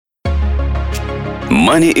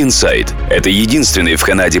Money Insight – это единственный в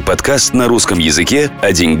Канаде подкаст на русском языке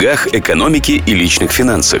о деньгах, экономике и личных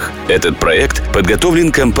финансах. Этот проект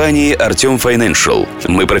подготовлен компанией Артем Financial.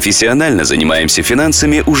 Мы профессионально занимаемся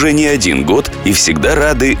финансами уже не один год и всегда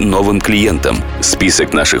рады новым клиентам.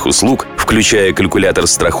 Список наших услуг, включая калькулятор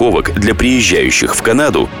страховок для приезжающих в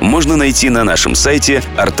Канаду, можно найти на нашем сайте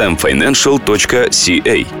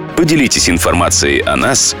artemfinancial.ca. Поделитесь информацией о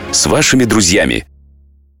нас с вашими друзьями.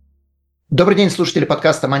 Добрый день, слушатели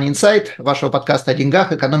подкаста Money Insight, вашего подкаста о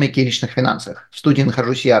деньгах, экономике и личных финансах. В студии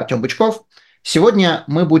нахожусь я, Артем Бычков. Сегодня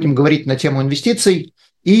мы будем говорить на тему инвестиций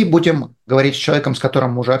и будем говорить с человеком, с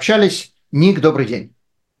которым мы уже общались. Ник, добрый день.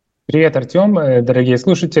 Привет, Артем. Дорогие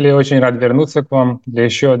слушатели, очень рад вернуться к вам для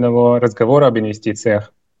еще одного разговора об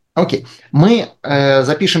инвестициях. Окей. Мы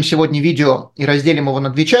запишем сегодня видео и разделим его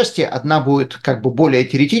на две части. Одна будет более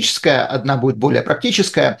теоретическая, одна будет более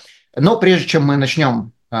практическая. Но прежде чем мы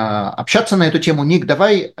начнем общаться на эту тему, Ник,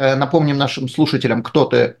 давай напомним нашим слушателям, кто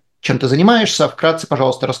ты, чем ты занимаешься. Вкратце,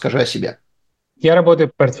 пожалуйста, расскажи о себе. Я работаю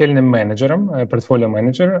портфельным менеджером,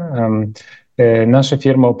 портфолио-менеджер. Наша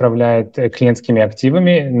фирма управляет клиентскими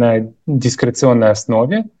активами на дискреционной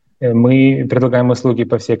основе. Мы предлагаем услуги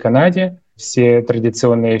по всей Канаде, все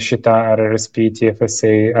традиционные счета RRSP,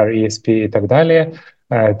 TFSA, RESP и так далее.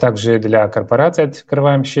 Также для корпораций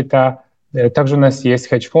открываем счета. Также у нас есть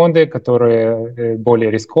хедж-фонды, которые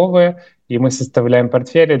более рисковые, и мы составляем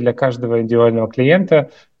портфели для каждого индивидуального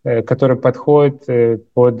клиента, который подходит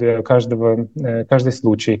под каждый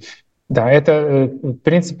случай. Да, это, в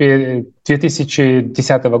принципе,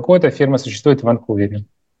 2010 года фирма существует в Ванкувере.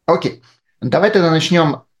 Окей. Давай тогда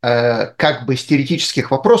начнем с теоретических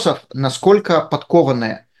вопросов. Насколько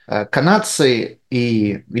подкованы канадцы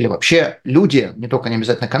или вообще люди, не только не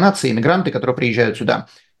обязательно канадцы, иммигранты, которые приезжают сюда,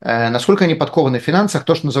 насколько они подкованы в финансах,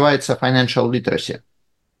 то, что называется financial literacy?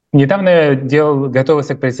 Недавно я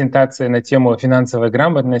готовился к презентации на тему финансовая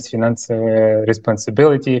грамотность, финансовая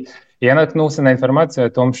responsibility, и я наткнулся на информацию о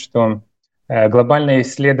том, что глобальное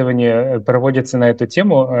исследование проводится на эту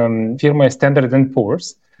тему фирмой Standard &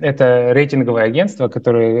 Poor's. Это рейтинговое агентство,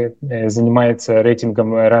 которое занимается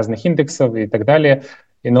рейтингом разных индексов и так далее.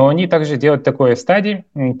 Но они также делают такое стадий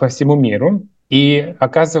по всему миру. И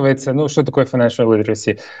оказывается, что такое financial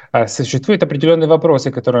literacy? Существуют определенные вопросы,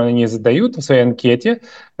 которые они задают в своей анкете,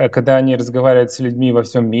 когда они разговаривают с людьми во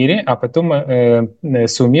всем мире, а потом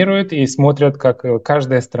суммируют и смотрят, как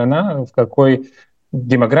каждая страна, в какой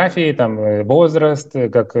демографии, возраст,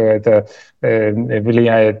 как это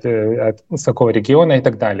влияет с какого региона и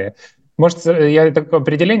так далее. Может, я такое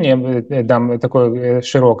определение дам такое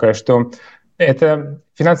широкое, что это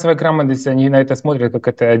финансовая грамотность, они на это смотрят как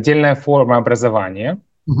это отдельная форма образования,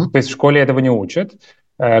 то есть в школе этого не учат,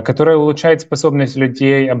 которая улучшает способность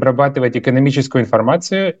людей обрабатывать экономическую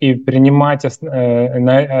информацию и принимать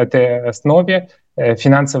на этой основе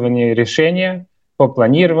финансовые решения по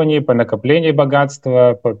планированию, по накоплению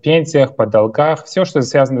богатства, по пенсиях, по долгах, все, что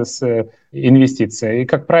связано с инвестицией. И,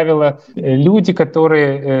 как правило, люди,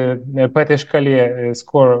 которые по этой шкале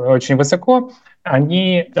скор очень высоко,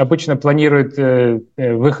 они обычно планируют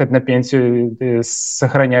выход на пенсию,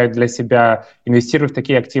 сохраняют для себя, инвестируют в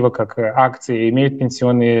такие активы, как акции, имеют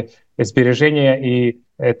пенсионные сбережения, и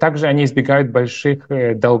также они избегают больших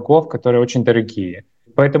долгов, которые очень дорогие.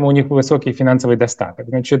 Поэтому у них высокий финансовый достаток.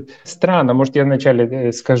 Значит, странно, может, я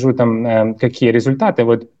вначале скажу, какие результаты.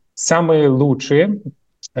 Вот самые лучшие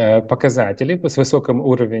показатели с высоким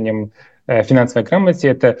уровнем финансовой грамотности —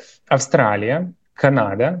 это Австралия,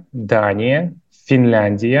 Канада, Дания,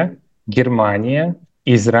 Финляндия, Германия,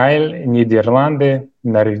 Израиль, Нидерланды,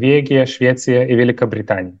 Норвегия, Швеция и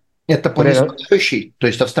Великобритания. Это по нисходящей? То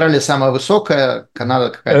есть Австралия самая высокая, Канада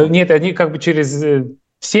какая-то? Нет, они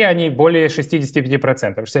все они более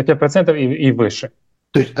 65%, 65% и выше.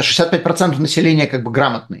 То есть 65% населения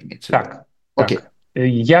грамотно имеется? Так. Окей.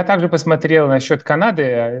 Я также посмотрел насчет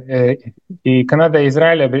Канады, и Канада и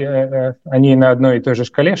Израиль, они на одной и той же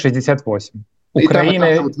шкале 68. Украина...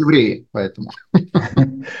 И там евреи, поэтому.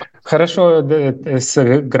 Хорошо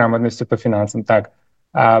с грамотностью по финансам. Так.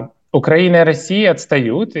 Украина и Россия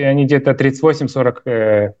отстают, и они где-то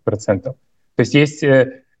 38-40%. То есть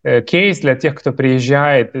кейс для тех, кто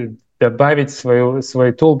приезжает, добавить в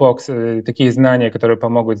свой toolbox такие знания, которые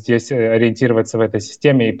помогут здесь ориентироваться в этой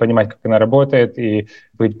системе и понимать, как она работает, и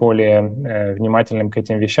быть более внимательным к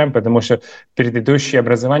этим вещам, потому что предыдущее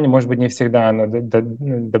образование, может быть, не всегда оно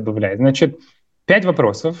добавляет. Значит, 5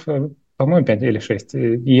 вопросов, по-моему, 5 или 6.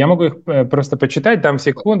 И я могу их просто почитать, дам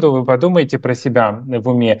секунду, вы подумайте про себя в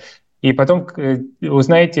уме, и потом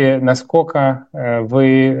узнаете, насколько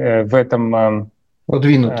вы в этом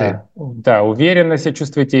Продвинутые. Да, уверенно себя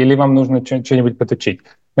чувствуете или вам нужно что-нибудь подучить.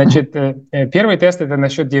 Значит, первый тест — это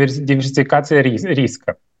насчет диверсификации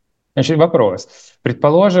риска. Значит, вопрос.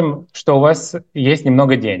 Предположим, что у вас есть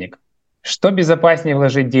немного денег. Что безопаснее,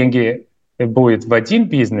 вложить деньги будет в один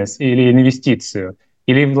бизнес или инвестицию,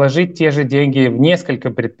 или вложить те же деньги в несколько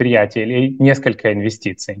предприятий или несколько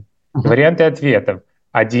инвестиций? Варианты ответов: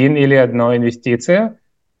 один или одна инвестиция,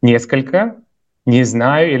 несколько, не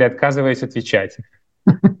знаю или отказываюсь отвечать.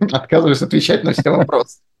 Отказываюсь отвечать на все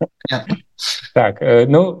вопросы. Понятно. Так,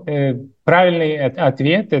 правильный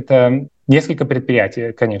ответ — это несколько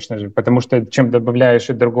предприятий, конечно же, потому что чем добавляешь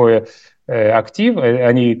и другой актив,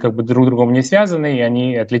 они как бы друг с другом не связаны, и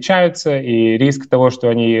они отличаются, и риск того, что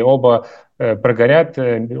они оба прогорят,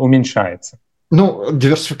 уменьшается.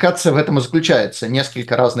 Диверсификация в этом и заключается.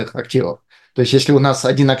 Несколько разных активов. То есть, если у нас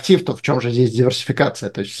один актив, то в чем же здесь диверсификация?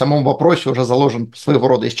 То есть, в самом вопросе уже заложен своего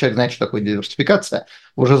рода, если человек знает, что такое диверсификация,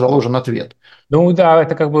 уже заложен ответ. Да,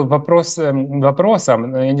 это как бы вопрос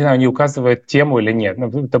вопросом, я не знаю, не указывает тему или нет.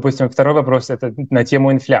 Допустим, второй вопрос — это на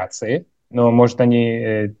тему инфляции, но, может,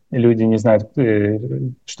 люди не знают,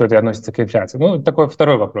 что это относится к инфляции. Такой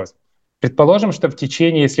второй вопрос. Предположим, что в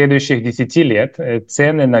течение следующих 10 лет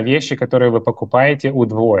цены на вещи, которые вы покупаете,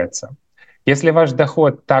 удвоятся. Если ваш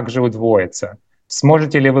доход также удвоится,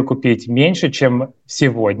 сможете ли вы купить меньше, чем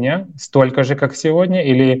сегодня, столько же, как сегодня,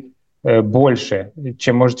 или больше,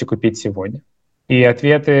 чем можете купить сегодня? И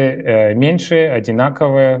ответы меньше,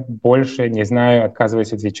 одинаковые, больше, не знаю,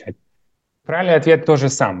 отказываюсь отвечать. Правильный ответ тот же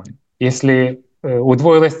самый. Если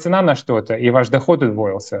удвоилась цена на что-то, и ваш доход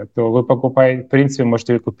удвоился, то вы покупаете, в принципе,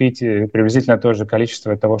 можете купить приблизительно то же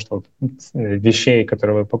количество того, что вещей,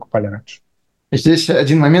 которые вы покупали раньше. Здесь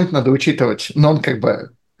один момент надо учитывать, но он как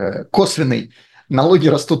бы косвенный. Налоги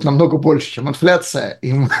растут намного больше, чем инфляция,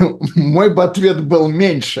 и мой бы ответ был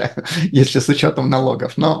меньше, если с учетом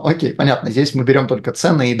налогов. Но окей, понятно, здесь мы берем только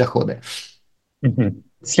цены и доходы.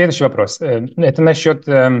 Следующий вопрос. Это насчет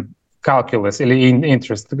calculus или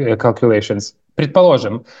interest calculations.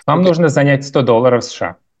 Предположим, вам нужно занять $100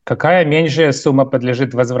 США. Какая меньшая сумма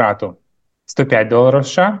подлежит возврату? $105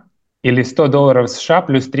 США или $100 США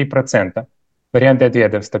плюс 3%? Варианты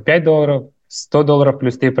ответов: $105, $100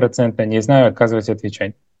 плюс 3%. Не знаю, отказываюсь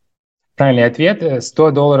отвечать. Правильный ответ —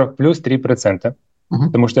 $100 плюс 3%,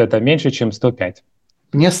 потому что это меньше, чем 105.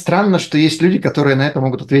 Мне странно, что есть люди, которые на это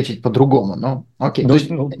могут ответить по-другому. Но окей. То есть,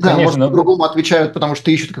 конечно, может, по-другому отвечают, потому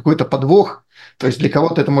что ищут какой-то подвох. То есть для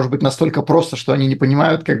кого-то это может быть настолько просто, что они не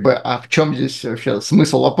понимают, как бы, а в чем здесь вообще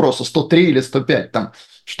смысл вопроса: 103 или 105, там,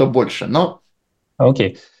 что больше.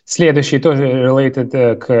 Окей. Следующий тоже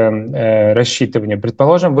related к рассчитыванию.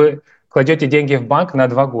 Предположим, вы кладете деньги в банк на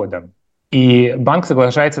 2 года, и банк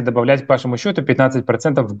соглашается добавлять к вашему счету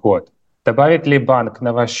 15% в год. Добавит ли банк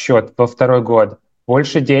на ваш счет во второй год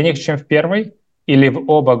больше денег, чем в первый, или в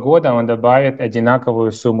оба года он добавит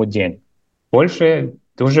одинаковую сумму денег? Больше,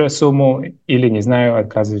 ту же сумму, или, не знаю,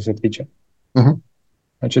 отказываюсь отвечать?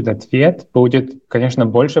 Значит, ответ будет, конечно,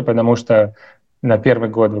 больше, потому что на первый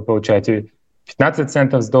год вы получаете 15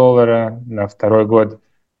 центов с доллара, на второй год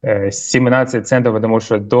 17 центов, потому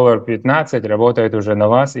что $1.15 работает уже на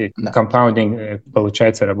вас, и компаундинг,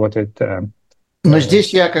 получается, работает. Но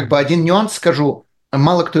здесь я как бы один нюанс скажу,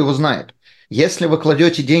 мало кто его знает. Если вы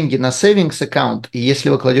кладете деньги на savings account, и если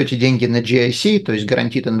вы кладете деньги на GIC, то есть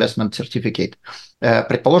Guaranteed Investment Certificate,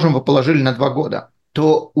 предположим, вы положили на 2 года,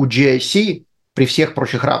 то у GIC при всех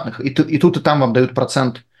прочих равных, и тут, и там вам дают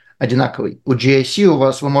процент одинаковый. У GIC у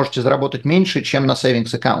вас вы можете заработать меньше, чем на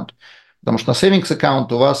savings account, потому что на savings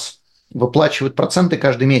account у вас выплачивают проценты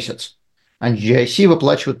каждый месяц, а GIC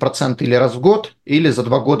выплачивают проценты или раз в год, или за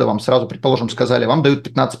 2 года вам сразу, предположим, сказали, вам дают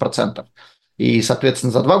 15%. И,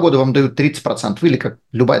 соответственно, за 2 года вам дают 30%, или как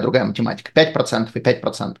любая другая математика, 5% и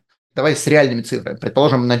 5%. Давай с реальными цифрами.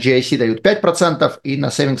 Предположим, на GIC дают 5% и на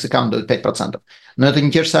savings account дают 5%. Но это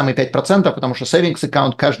не те же самые 5%, потому что savings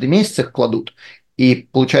account каждый месяц их кладут, и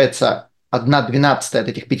получается 1/12 от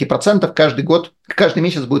этих 5% каждый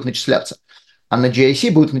месяц будет начисляться. А на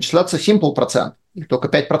GIC будет начисляться simple процент, и только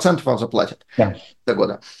 5% вам заплатят за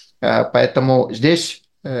года. Поэтому здесь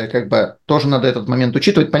как бы тоже надо этот момент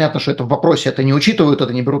учитывать. Понятно, что это в вопросе это не учитывают,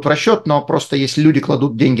 это не берут в расчет, но просто если люди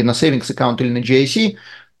кладут деньги на savings аккаунт или на GIC,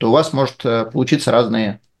 то у вас может получиться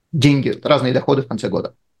разные деньги, разные доходы в конце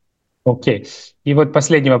года. Окей. И вот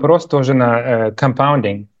последний вопрос тоже на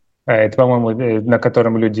compounding. Это, по-моему, на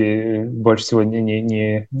котором люди больше всего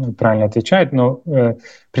не правильно отвечают. Но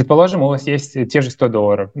предположим, у вас есть те же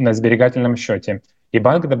 $100 на сберегательном счете, и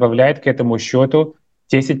банк добавляет к этому счету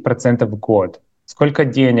 10% в год. Сколько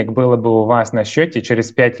денег было бы у вас на счете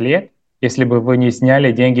через 5 лет, если бы вы не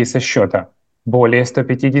сняли деньги со счета? более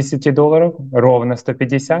 $150, ровно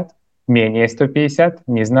 150, менее 150,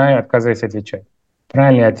 не знаю, отказываюсь отвечать.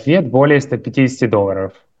 Правильный ответ — более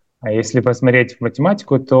 $150. А если посмотреть в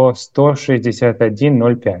математику, то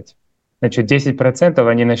 161,05. Значит, 10%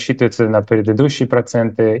 они насчитываются на предыдущие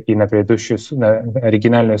проценты и на предыдущую на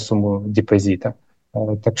оригинальную сумму депозита.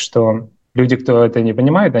 Так что люди, кто это не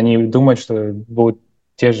понимает, они думают, что будут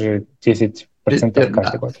те же 10%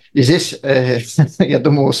 каждый год. И здесь, я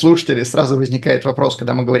думаю, у слушателей сразу возникает вопрос,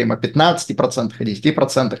 когда мы говорим о 15%, о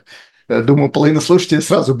 10%. Думаю, половина слушателей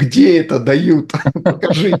сразу: где это дают?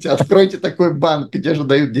 Покажите, откройте такой банк, где же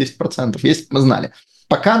дают 10%, если бы мы знали.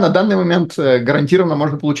 Пока на данный момент гарантированно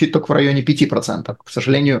можно получить только в районе 5%. К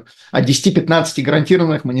сожалению, о 10-15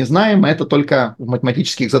 гарантированных мы не знаем, это только в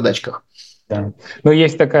математических задачках. Да. Но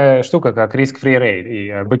есть такая штука, как risk-free rate, и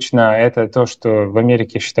обычно это то, что в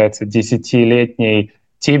Америке считается 10-летний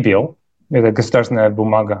T-bill, это государственная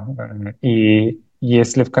бумага, и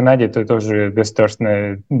если в Канаде, то тоже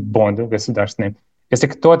государственный бонд государственный. Если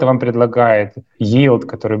кто-то вам предлагает yield,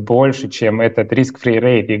 который больше, чем этот risk-free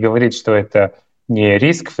rate, и говорит, что это не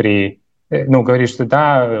risk-free, говорит, что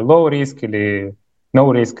да, low risk или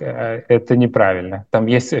no risk, это неправильно. Там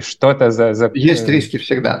есть что-то за... Есть риски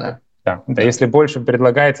всегда, да. Да, если больше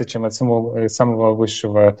предлагается, чем от самого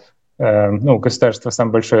высшего государства,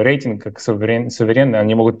 самый большой рейтинг, как суверенный,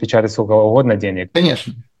 они могут печатать сколько угодно денег.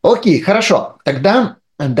 Конечно. Окей, хорошо. Тогда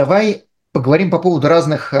давай поговорим по поводу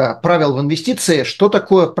разных правил в инвестиции. Что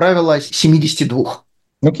такое правило 72?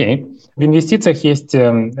 Окей. В инвестициях есть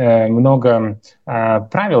много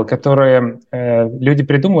правил, которые люди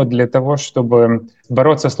придумывают для того, чтобы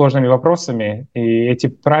бороться с сложными вопросами. И эти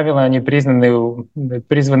правила, они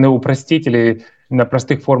призваны упростить или на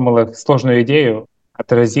простых формулах сложную идею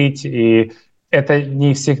отразить. И это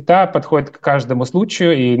не всегда подходит к каждому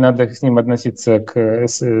случаю, и надо с ним относиться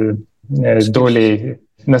с долей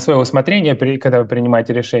на свое усмотрение, когда вы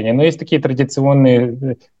принимаете решение. Но есть такие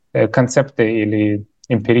традиционные концепты или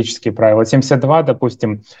эмпирические правила. 72,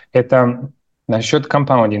 допустим, это насчет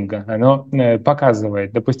компаундинга. Оно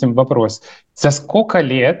показывает, допустим, вопрос: за сколько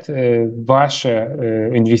лет ваша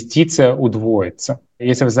инвестиция удвоится?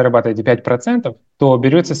 Если вы зарабатываете 5%, то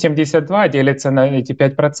берется 72, делится на эти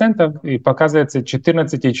 5%, и показывается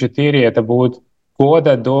 14,4. Это будет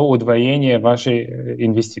года до удвоения вашей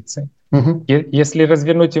инвестиции. Если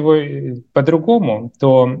развернуть его по-другому,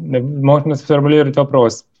 то можно сформулировать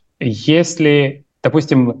вопрос: если,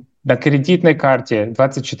 допустим, на кредитной карте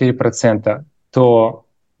 24%, то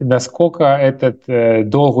насколько этот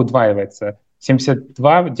долг удваивается?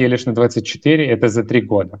 72 делишь на 24 — это за 3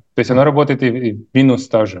 года. То есть оно работает и в минус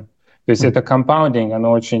тоже. То есть это компаундинг,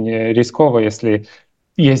 оно очень рисково, если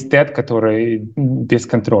есть debt, который без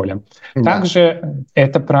контроля. Также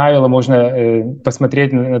это правило можно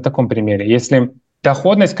посмотреть на таком примере. Если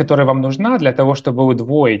доходность, которая вам нужна для того, чтобы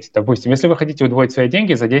удвоить, допустим, если вы хотите удвоить свои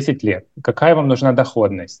деньги за 10 лет, какая вам нужна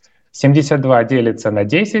доходность? 72 делится на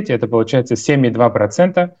 10, это получается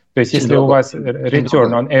 7,2%. То есть если у вас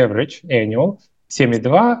return on average annual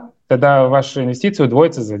 7,2, тогда ваша инвестиция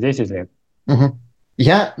удвоится за 10 лет.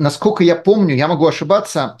 Насколько я помню, я могу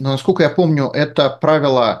ошибаться, но насколько я помню, это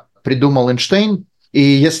правило придумал Эйнштейн. И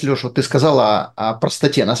если уж вот ты сказала о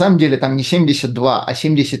простоте, на самом деле там не 72, а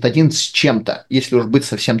 71 с чем-то, если уж быть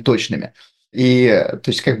совсем точными. И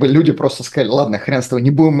то есть как бы люди просто сказали: ладно, хрен с тобой,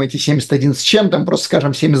 не будем мы эти 71 с чем-то, просто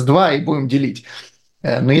скажем 72 и будем делить.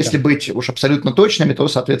 Но если быть уж абсолютно точными, то,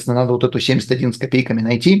 соответственно, надо вот эту 71 с копейками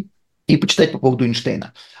найти и почитать по поводу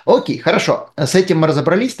Эйнштейна. Окей, хорошо, с этим мы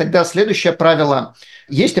разобрались. Тогда следующее правило.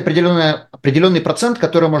 Есть определенный процент,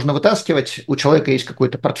 который можно вытаскивать. У человека есть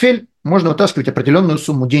какой-то портфель, можно вытаскивать определенную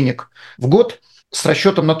сумму денег в год с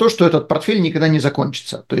расчетом на то, что этот портфель никогда не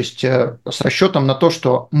закончится. То есть с расчетом на то,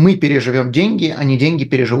 что мы переживем деньги, а не деньги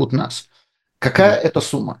переживут нас. Какая это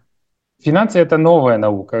сумма? Финансы — это новая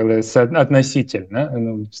наука,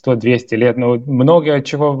 относительно, 100-200 лет. Но многое,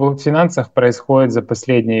 чего в финансах происходит за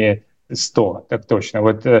последние 100, так точно.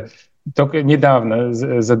 Вот только недавно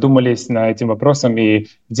задумались над этим вопросом и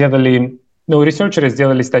ресерчеры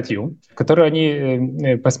сделали статью, в которой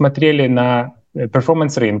они посмотрели на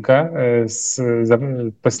перформанс рынка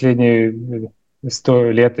за последние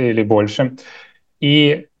 100 лет или больше.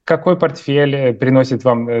 И какой портфель приносит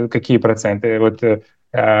вам какие проценты? Вот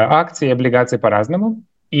акции и облигации по-разному.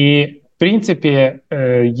 И, в принципе,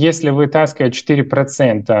 если вы таскаете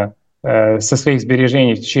 4% со своих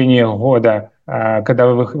сбережений в течение года, когда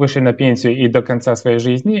вы вышли на пенсию и до конца своей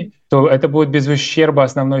жизни, то это будет без ущерба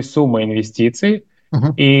основной суммы инвестиций.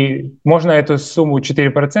 И можно эту сумму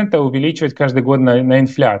 4% увеличивать каждый год на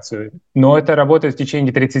инфляцию. Но это работает в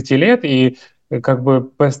течение 30 лет, и как бы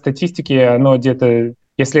по статистике оно где-то,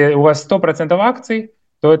 если у вас 100% акций,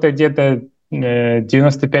 то это где-то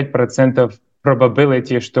 95%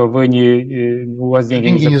 probability, что у вас деньги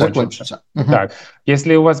Деньги не не закончатся. закончатся. Так.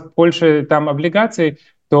 Если у вас больше там облигаций,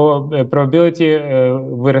 то probability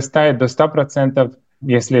вырастает до 100%,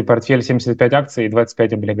 если портфель 75 акций и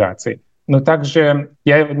 25 облигаций. Но также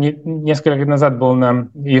я несколько лет назад был на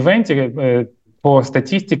ивенте по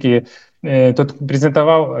статистике, тот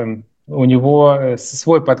презентовал, у него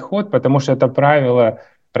свой подход, потому что это правило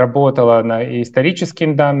работало на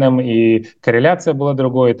историческим данным, и корреляция была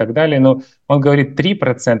другой и так далее. Но он говорит,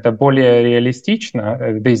 3% более реалистично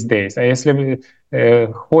these days. А если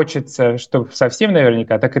хочется, чтобы совсем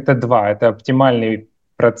наверняка, так это 2. Это оптимальный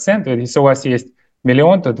процент. Если у вас есть 1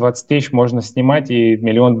 миллион, то 20 тысяч можно снимать, и 1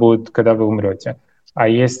 миллион будет, когда вы умрете. А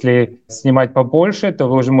если снимать побольше, то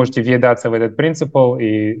вы уже можете въедаться в этот принцип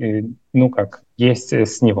и есть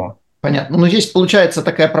с него. Понятно. Но здесь получается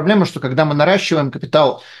такая проблема, что когда мы наращиваем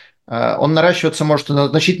капитал, он наращиваться может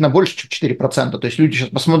значительно больше, чем 4%. То есть люди сейчас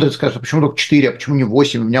посмотрят и скажут, почему только 4, а почему не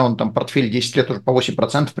 8? У меня он там портфель 10 лет уже по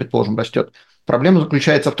 8%, предположим, растет. Проблема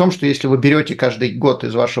заключается в том, что если вы берете каждый год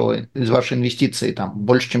из вашей инвестиции там,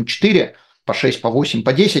 больше, чем 4, по 6, по 8,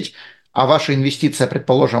 по 10, а ваша инвестиция,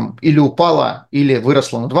 предположим, или упала, или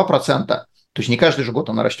выросла на 2%, то есть не каждый же год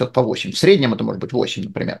она растет по 8, в среднем это может быть 8,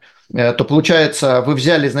 например, то получается, вы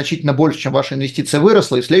взяли значительно больше, чем ваша инвестиция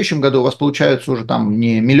выросла, и в следующем году у вас получается уже там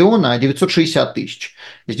не миллион, а 960 тысяч.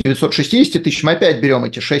 Из 960 тысяч мы опять берем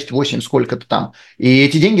эти 6-8 сколько-то там, и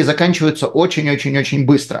эти деньги заканчиваются очень-очень-очень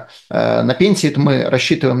быстро. На пенсии мы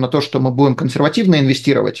рассчитываем на то, что мы будем консервативно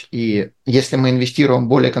инвестировать, и если мы инвестируем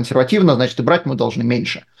более консервативно, значит и брать мы должны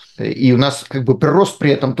меньше. И у нас как бы прирост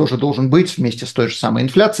при этом тоже должен быть вместе с той же самой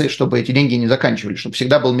инфляцией, чтобы эти деньги не заканчивались, чтобы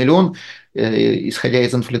всегда был миллион, исходя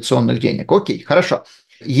из инфляционных денег. Окей, хорошо.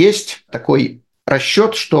 Есть такой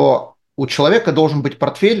расчет, что у человека должен быть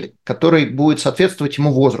портфель, который будет соответствовать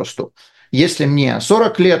ему возрасту. Если мне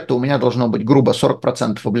 40 лет, то у меня должно быть грубо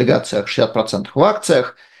 40% в облигациях, 60% в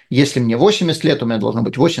акциях. Если мне 80 лет, у меня должно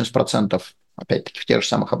быть 80% опять-таки в тех же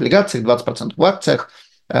самых облигациях, 20% в акциях.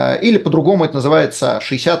 Или по-другому это называется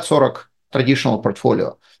 60-40 traditional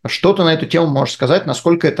portfolio. Что ты на эту тему можешь сказать,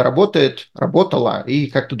 насколько это работает, работало, и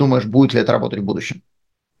как ты думаешь, будет ли это работать в будущем?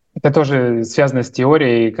 Это тоже связано с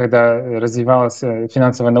теорией. Когда развивалась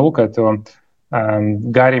финансовая наука, то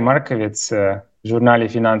Гарри Марковиц в журнале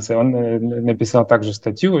 «Финансы», он написал также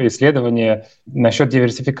статью, исследование насчет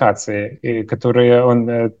диверсификации, которые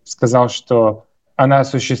он сказал, что она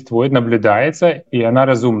существует, наблюдается, и она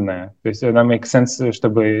разумная. То есть она makes sense,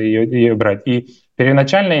 чтобы ее брать. И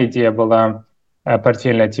первоначальная идея была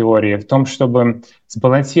портфельной теории в том, чтобы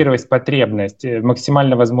сбалансировать потребность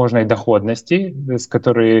максимально возможной доходности, с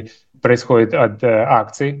которой происходит от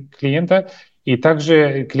акций клиента, и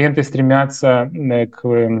также клиенты стремятся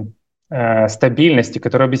к стабильности,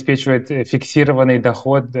 которая обеспечивает фиксированный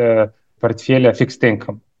доход портфеля fixed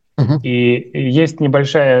income. И есть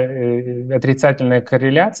небольшая отрицательная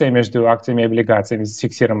корреляция между акциями и облигациями с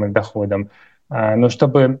фиксированным доходом. Но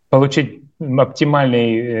чтобы получить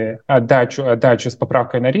оптимальную отдачу с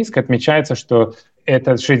поправкой на риск, отмечается, что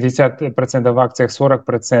это 60% в акциях,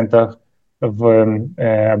 40% в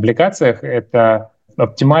облигациях — это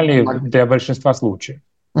оптимальный для большинства случаев.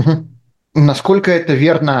 Насколько это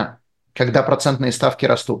верно, когда процентные ставки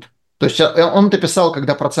растут? То есть он-то писал,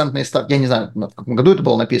 когда процентные ставки, я не знаю, в каком году это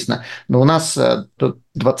было написано, но у нас до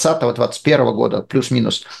 2020-2021 года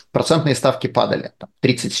плюс-минус процентные ставки падали, там,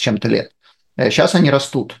 30 с чем-то лет. Сейчас они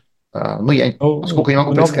растут. Поскольку не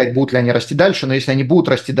могу предсказать, будут ли они расти дальше, но если они будут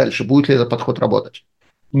расти дальше, будет ли этот подход работать?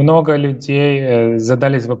 Много людей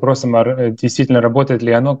задались вопросом, действительно работает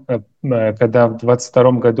ли оно, когда в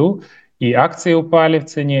 2022 году и акции упали в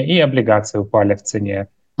цене, и облигации упали в цене.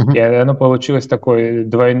 И оно получилось такой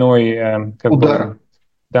двойной удар.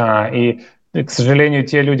 Да, и, к сожалению,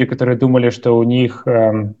 те люди, которые думали, что у них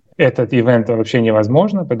этот ивент вообще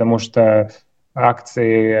невозможно, потому что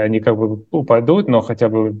акции, они как бы упадут, но хотя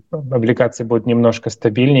бы облигации будут немножко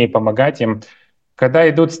стабильнее, помогать им. Когда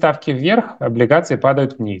идут ставки вверх, облигации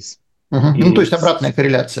падают вниз. То есть обратная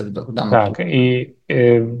корреляция в данном случае.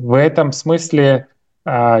 В этом смысле,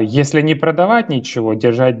 если не продавать ничего,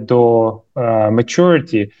 держать до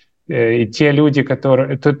maturity, и те люди,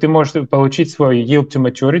 которые... то ты можешь получить свой yield to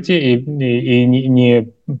maturity и не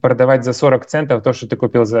продавать за 40 центов то, что ты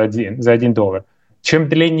купил за $1. Чем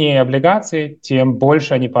длиннее облигации, тем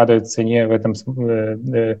больше они падают в цене в этом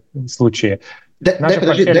случае. Дай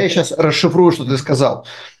я сейчас расшифрую, что ты сказал.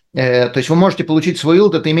 То есть вы можете получить свой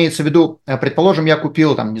yield, это имеется в виду, предположим, я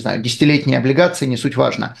купил, там, не знаю, 10-летние облигации, не суть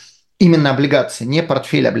важно, Именно облигации, не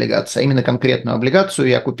портфель облигаций, а именно конкретную облигацию.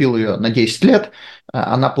 Я купил ее на 10 лет,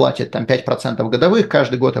 она платит там 5% годовых,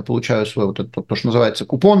 каждый год я получаю свой вот этот, то, что называется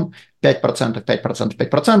купон, 5%, 5%,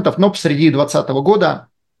 5%, но посреди 2020 года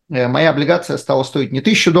моя облигация стала стоить не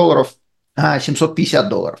 $1000, а $750.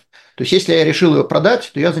 То есть если я решил ее продать,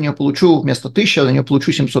 то я за нее получу вместо 1000, я за нее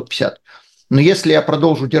получу 750. Но если я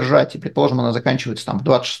продолжу держать, и, предположим, она заканчивается там в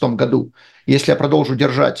 2026 году, если я продолжу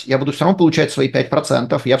держать, я буду все равно получать свои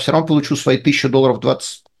 5%, я все равно получу свои $1000 в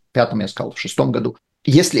 25-м, я сказал, в 6 году.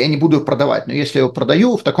 Если я не буду их продавать, но если я его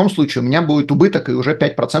продаю, в таком случае у меня будет убыток, и уже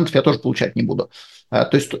 5% я тоже получать не буду. То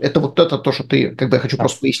есть это вот это то, что ты, как бы я хочу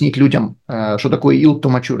просто пояснить людям, что такое yield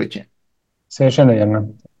to maturity. Совершенно верно.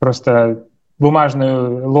 Просто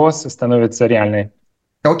бумажный лосс становится реальной.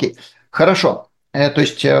 Окей, хорошо. То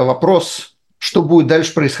есть вопрос, что будет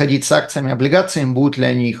дальше происходить с акциями, облигациями, будет ли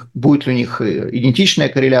у них идентичная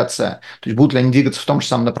корреляция, то есть будут ли они двигаться в том же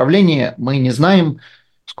самом направлении, мы не знаем.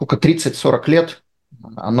 Сколько, 30-40 лет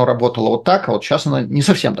оно работало вот так, а вот сейчас оно не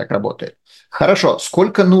совсем так работает. Хорошо,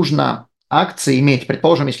 сколько нужно акций иметь,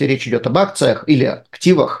 предположим, если речь идет об акциях или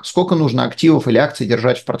активах, сколько нужно активов или акций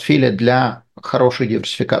держать в портфеле для хорошей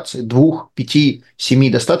диверсификации? 2, 5,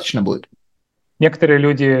 7 достаточно будет? Некоторые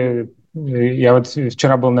люди, я вот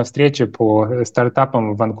вчера был на встрече по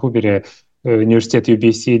стартапам в Ванкувере, университет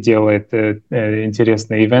UBC делает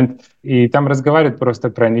интересный ивент, и там разговаривают просто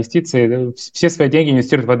про инвестиции. Все свои деньги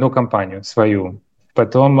инвестируют в одну компанию, свою.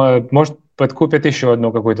 Потом, может, подкупят еще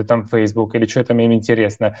одну какую-то там Facebook или что там им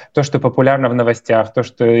интересно. То, что популярно в новостях, то,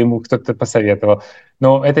 что ему кто-то посоветовал.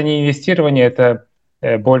 Но это не инвестирование, это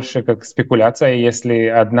больше как спекуляция, если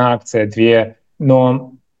одна акция, две.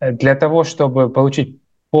 Но для того, чтобы получить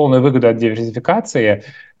полную выгоду от диверсификации,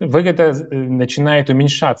 выгода начинает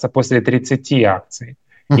уменьшаться после 30 акций.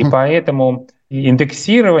 И поэтому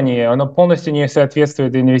индексирование, оно полностью не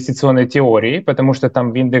соответствует инвестиционной теории, потому что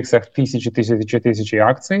там в индексах тысячи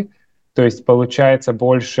акций, то есть получается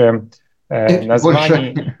больше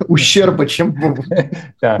названий. Больше ущерба, чем...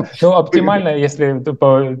 Да. Ну, оптимально, если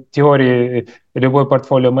по теории любой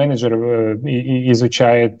портфолио-менеджер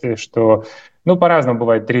изучает, что, ну, по-разному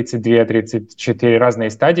бывает, 32-34 разные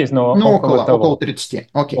стадии, но Ну, около того. около 30.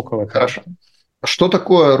 Окей, Около хорошо. того. Что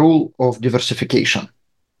такое rule of diversification?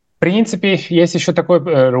 В принципе, есть еще такой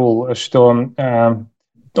rule, что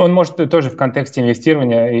он может тоже в контексте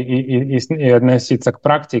инвестирования и относиться к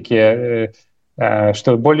практике,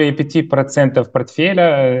 что более 5%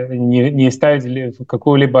 портфеля не ставить в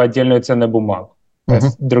какую-либо отдельную ценную бумагу.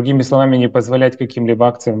 Другими словами, не позволять каким-либо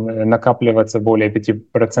акциям накапливаться более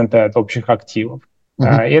 5% от общих активов. И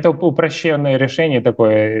это упрощенное решение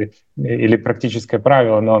такое или практическое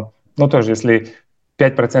правило, но тоже если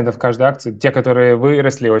 5% каждой акции, те, которые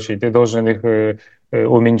выросли очень, ты должен их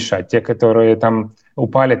уменьшать. Те, которые там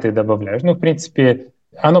упали, ты добавляешь. Ну, в принципе,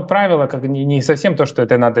 оно правило как не совсем то, что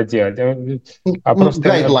это надо делать, а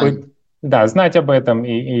просто знать об этом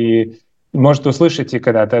и может услышать и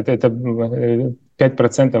когда-то. Это 5%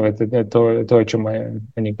 это то, о чем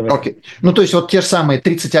они говорят. Окей. Ну, то есть вот те же самые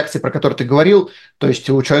 30 акций, про которые ты говорил, то есть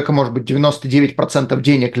у человека может быть 99%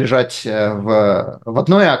 денег лежать в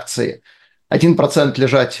одной акции, 1%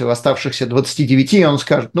 лежать в оставшихся 29, и он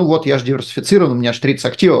скажет, ну вот, я же диверсифицирован, у меня же 30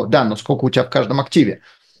 активов. Да, но сколько у тебя в каждом активе?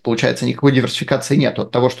 Получается, никакой диверсификации нет.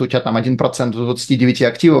 От того, что у тебя там 1% в 29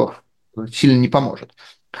 активов, сильно не поможет.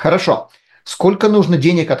 Хорошо. Сколько нужно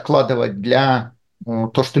денег откладывать для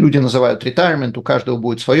то, что люди называют retirement? У каждого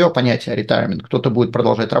будет свое понятие retirement. Кто-то будет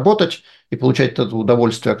продолжать работать и получать это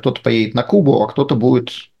удовольствие, а кто-то поедет на Кубу, а кто-то будет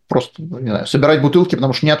просто, не знаю, собирать бутылки,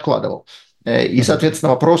 потому что не откладывал. И,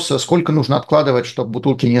 соответственно, вопрос, сколько нужно откладывать, чтобы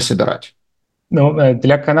бутылки не собирать? Ну,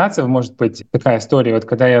 для канадцев может быть такая история. Вот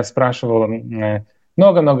когда я спрашивал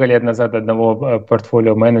много-много лет назад одного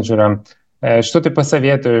портфолио-менеджера, что ты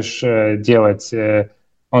посоветуешь делать?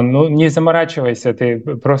 Он, ну, не заморачивайся, ты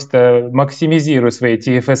просто максимизируй свои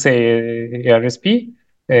TFSA и RSP,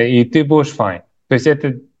 и ты будешь fine. То есть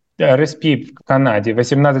это RSP в Канаде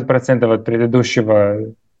 18% от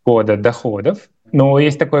предыдущего года доходов. Но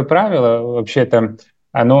есть такое правило, вообще-то,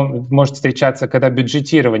 оно может встречаться, когда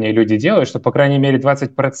бюджетирование люди делают, что, по крайней мере,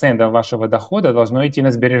 20% вашего дохода должно идти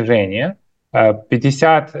на сбережения,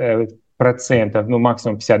 50%, ну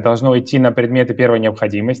максимум 50%, должно идти на предметы первой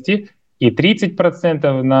необходимости, и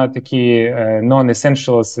 30% на такие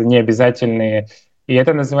non-essentials, необязательные. И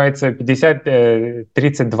это называется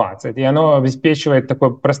 50-30-20. И оно обеспечивает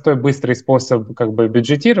такой простой, быстрый способ как бы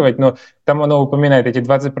бюджетировать, но там оно упоминает эти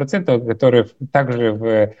 20%, которые также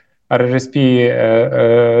в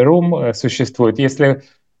RRSP Room существуют. Если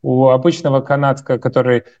у обычного канадца,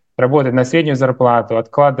 который работает на среднюю зарплату,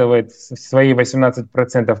 откладывает свои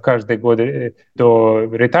 18% каждый год до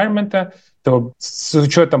ретайрмента, то с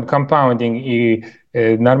учетом компаундинг и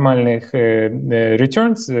нормальных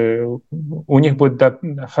returns у них будет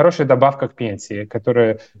хорошая добавка к пенсии,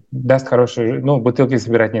 которая даст хорошие, бутылки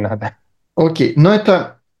собирать не надо. Окей, но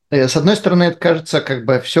это, с одной стороны, это кажется как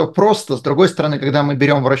бы все просто, с другой стороны, когда мы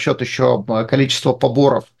берем в расчет еще количество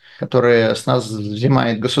поборов, которые с нас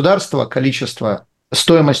взимает государство, количество,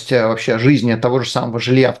 стоимость вообще жизни того же самого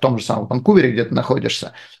жилья в том же самом Ванкувере, где ты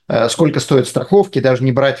находишься, сколько стоят страховки, даже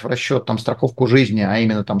не брать в расчет там страховку жизни, а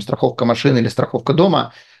именно там страховка машины или страховка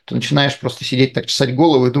дома, ты начинаешь просто сидеть так, чесать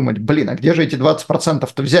голову и думать, а где же эти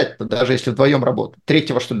 20%-то взять-то, даже если вдвоем работать?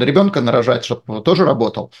 Третьего, что ли, ребенка нарожать, чтобы он тоже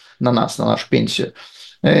работал на нас, на нашу пенсию?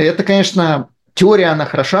 Это, конечно, теория, она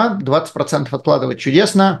хороша, 20% откладывать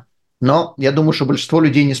чудесно, но я думаю, что большинство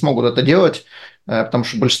людей не смогут это делать, потому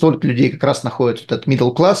что большинство людей как раз находят этот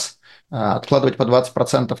middle class, откладывать по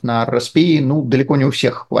 20% на RSP, далеко не у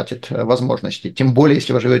всех хватит возможностей. Тем более,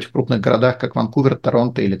 если вы живете в крупных городах, как Ванкувер,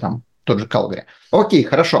 Торонто или там тот же Калгари. Окей,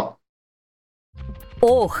 хорошо.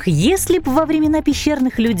 Ох, если бы во времена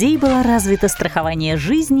пещерных людей было развито страхование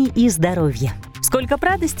жизни и здоровья. Сколько б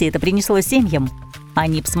радости это принесло семьям.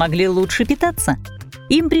 Они бы смогли лучше питаться.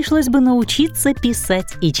 Им пришлось бы научиться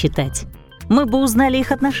писать и читать. Мы бы узнали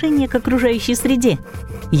их отношение к окружающей среде.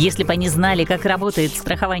 Если бы они знали, как работает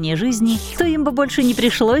страхование жизни, то им бы больше не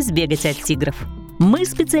пришлось бегать от тигров. Мы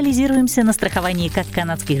специализируемся на страховании как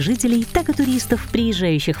канадских жителей, так и туристов,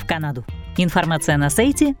 приезжающих в Канаду. Информация на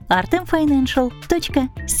сайте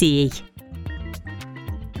artemfinancial.ca.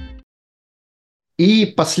 И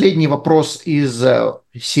последний вопрос из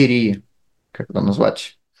серии, как это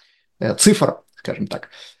назвать, цифр, скажем так.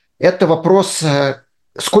 Это вопрос,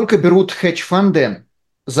 сколько берут хедж-фонды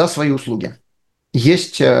за свои услуги?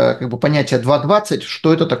 Есть понятие 2.20,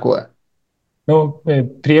 что это такое?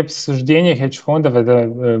 При обсуждении хедж-фондов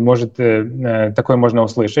такое можно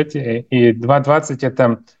услышать. И 2.20 —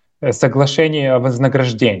 это соглашение о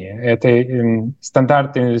вознаграждении. Это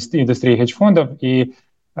стандарт индустрии хедж-фондов, и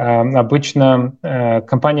обычно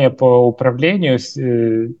компания по управлению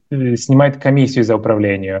снимает комиссию за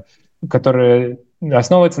управление, которая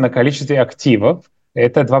основывается на количестве активов,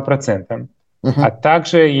 это 2%. А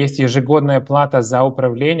также есть ежегодная плата за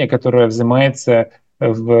управление, которая взимается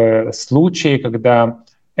в случае, когда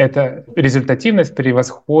эта результативность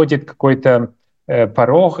превосходит какой-то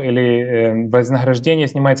порог, или вознаграждение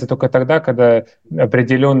снимается только тогда, когда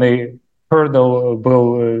определенный hurdle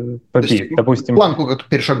был побит. Допустим, планку как-то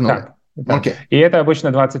перешагнули. Да. Okay. И это обычно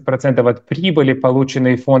 20% от прибыли,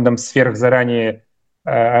 полученной фондом сверх заранее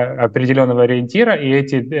определенного ориентира, и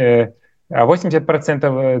эти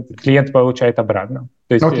 80% клиент получает обратно.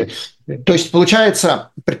 То есть получается,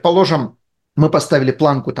 предположим, мы поставили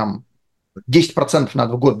планку 10%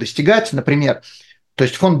 надо в год достигать, например. То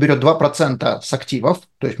есть фонд берет 2% с активов,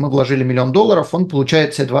 то есть мы вложили $1 миллион, фонд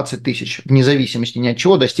получает себе 20 тысяч, вне зависимости ни от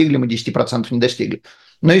чего, достигли мы 10%, не достигли.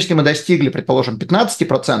 Но если мы достигли, предположим,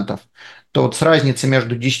 15%, то вот с разницей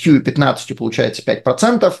между 10 и 15 получается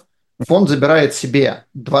 5%, фонд забирает себе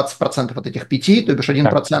 20% от этих 5, то бишь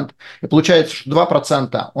 1%, и получается, что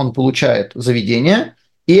 2% он получает за ведение,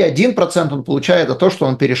 и 1% он получает за то, что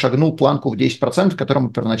он перешагнул планку в 10%, которую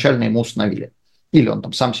мы первоначально ему установили. Или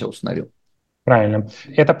он сам себе установил. Правильно.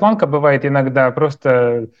 Эта планка бывает иногда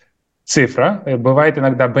просто цифра, бывает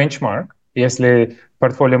иногда бенчмарк. Если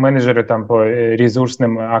портфолио-менеджеры по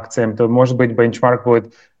ресурсным акциям, то, может быть, бенчмарк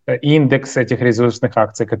будет индекс этих ресурсных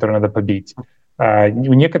акций, которые надо побить. В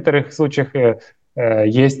некоторых случаях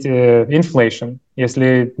есть inflation.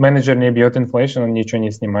 Если менеджер не бьет inflation, он ничего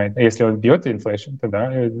не снимает. А если он бьет inflation,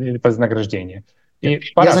 тогда вознаграждение.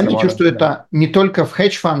 Я замечу, что это не только в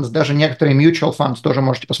hedge funds, даже некоторые mutual funds тоже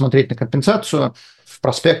можете посмотреть на компенсацию. В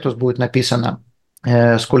проспектус будет написано,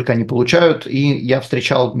 сколько они получают. И я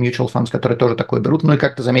встречал mutual funds, которые тоже такое берут. И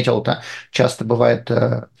как ты заметил, это часто бывает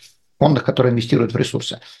в фондах, которые инвестируют в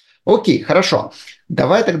ресурсы. Окей, хорошо.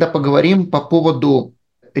 Давай тогда поговорим по поводу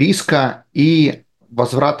риска и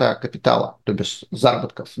возврата капитала, то есть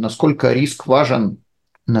заработков. Насколько риск важен,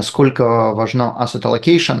 насколько важно asset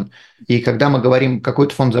allocation. И когда мы говорим,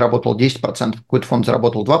 какой-то фонд заработал 10%, какой-то фонд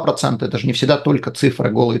заработал 2%, это же не всегда только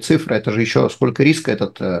цифры, голые цифры, это же еще сколько риска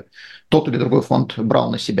тот или другой фонд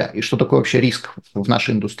брал на себя. И что такое вообще риск в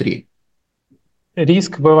нашей индустрии?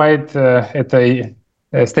 Риск бывает, это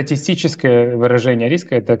статистическое выражение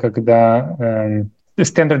риска, это когда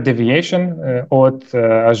standard deviation от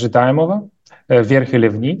ожидаемого, вверх или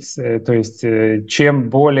вниз. То есть чем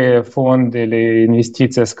более фонд или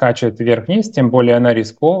инвестиция скачет вверх-вниз, тем более она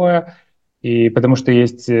рисковая. и потому что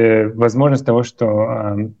есть возможность того,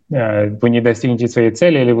 что вы не достигнете своей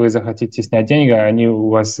цели, или вы захотите снять деньги, а они у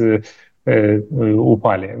вас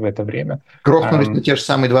упали в это время. Грохнулись на те же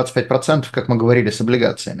самые 25%, как мы говорили, с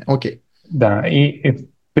облигациями. Окей. Да, и в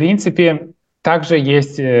принципе также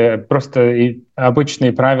есть просто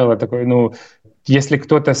обычные правила, такое, если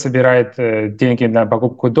кто-то собирает деньги на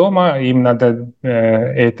покупку дома, им надо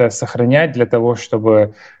это сохранять для того,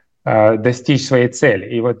 чтобы достичь своей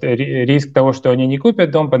цели. И вот риск того, что они не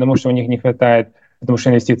купят дом, потому что у них не хватает, потому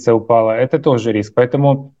что инвестиция упала, это тоже риск.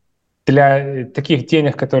 Поэтому для таких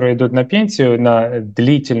денег, которые идут на пенсию, на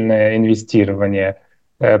длительное инвестирование,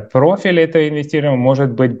 профиль этого инвестирования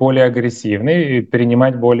может быть более агрессивный и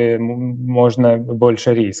принимать можно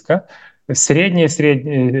больше риска. Средняя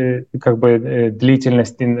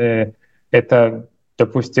длительность это,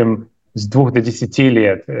 допустим, с 2 до 10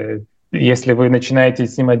 лет. Если вы начинаете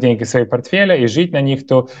снимать деньги из своего портфеля и жить на них,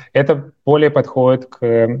 то это более подходит к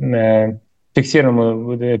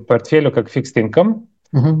фиксированному портфелю, как fixed income.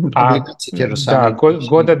 Облигации те же самые.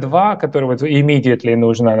 Года 2, которые вот immediately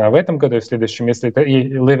нужно в этом году и в следующем, если это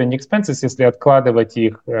living expenses, если откладывать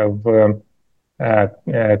их в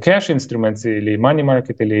cash instruments или money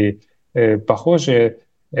market или похожие,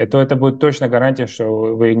 то это будет точно гарантия,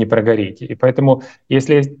 что вы не прогорите. И поэтому,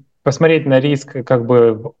 если посмотреть на риск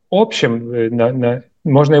в общем,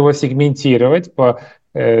 можно его сегментировать по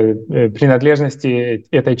принадлежности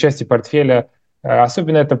этой части портфеля.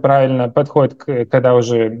 Особенно это правильно подходит, когда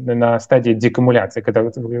уже на стадии декумуляции, когда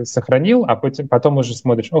ты сохранил, а потом уже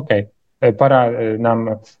смотришь, окей, пора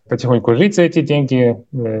нам потихоньку жить за эти деньги,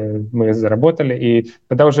 мы заработали, и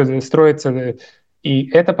тогда уже строится. И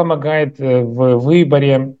это помогает в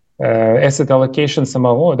выборе asset allocation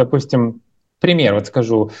самого. Допустим, пример, вот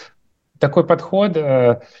скажу, такой подход,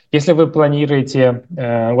 если вы планируете,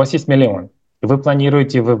 у вас есть 1 миллион, вы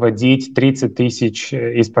планируете выводить 30 тысяч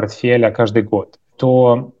из портфеля каждый год,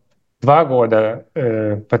 то 2 года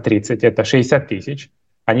по 30 — это 60 тысяч.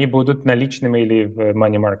 Они будут наличными или в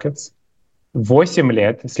money markets. 8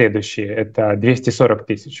 лет следующие — это 240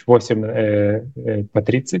 тысяч. 8 по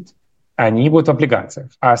 30. Они будут в облигациях.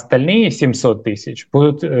 А остальные 700 тысяч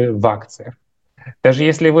будут в акциях. Даже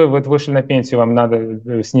если вы вышли на пенсию, вам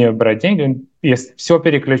надо с нее брать деньги, все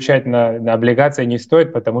переключать на облигации не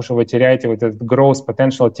стоит, потому что вы теряете вот этот growth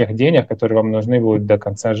potential тех денег, которые вам нужны будут до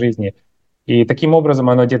конца жизни. И таким образом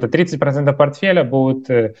оно где-то 30% портфеля будут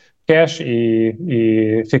кэш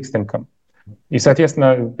и fixed income. И,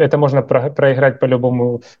 соответственно, это можно проиграть по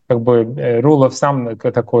любому, rule of thumb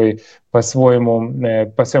такой по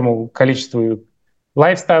своему количеству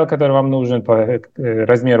лайфстайл, который вам нужен, по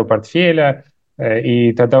размеру портфеля.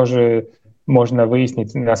 И тогда уже можно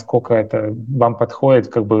выяснить, насколько это вам подходит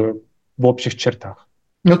в общих чертах.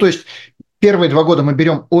 То есть первые 2 года мы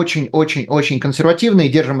берем очень-очень-очень консервативно и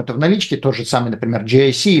держим это в наличке, тот же самый, например,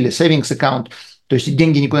 GIC или savings account. То есть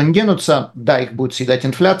деньги никуда не денутся, да, их будет съедать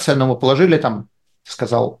инфляция, но мы положили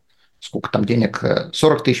сказал, сколько там денег,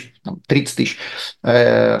 40 тысяч, 30 тысяч,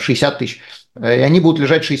 60 тысяч. И они будут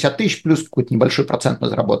лежать 60 тысяч, плюс какой-то небольшой процент мы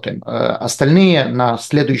заработаем. Остальные на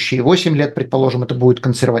следующие 8 лет, предположим, это будет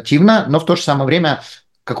консервативно, но в то же самое время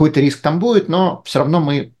какой-то риск там будет, но все равно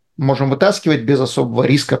мы можем вытаскивать без особого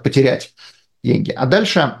риска потерять деньги. А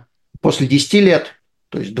дальше, после 10 лет,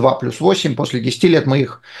 то есть 2 плюс 8, после 10 лет мы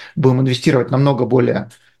их будем инвестировать намного более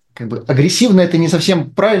агрессивно. Это не совсем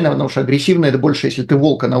правильно, потому что агрессивно – это больше, если ты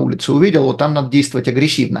волка на улице увидел, вот там надо действовать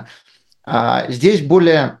агрессивно. А здесь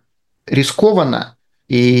более рискованно,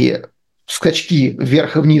 и скачки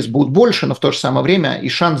вверх и вниз будут больше, но в то же самое время и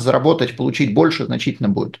шанс заработать, получить больше значительно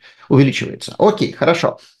будет увеличиваться. Окей,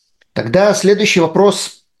 хорошо. Тогда следующий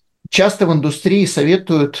вопрос. Часто в индустрии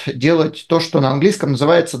советуют делать то, что на английском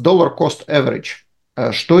называется dollar cost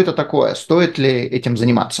average. Что это такое? Стоит ли этим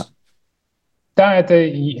заниматься? Да, это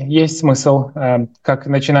есть смысл. Как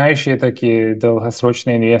начинающие, так и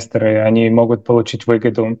долгосрочные инвесторы, они могут получить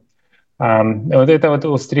выгоду. Вот это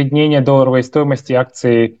усреднение долларовой стоимости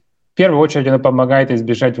акций в первую очередь оно помогает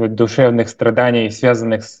избежать душевных страданий,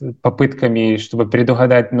 связанных с попытками, чтобы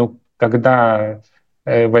предугадать, когда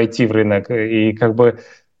войти в рынок, и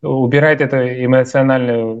убирает эту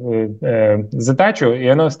эмоциональную задачу, и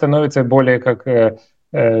оно становится более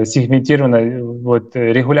сегментировано,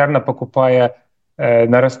 регулярно покупая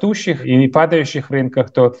на растущих и падающих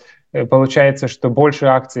рынках, то получается, что больше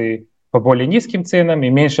акций по более низким ценам и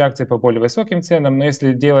меньше акций по более высоким ценам. Но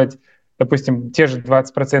если делать, допустим, те же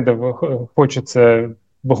 20% хочется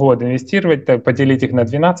в год инвестировать, то поделить их на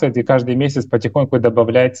 12 и каждый месяц потихоньку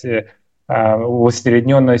добавлять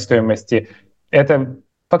усредненной стоимости. Это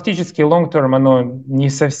фактически long-term, оно не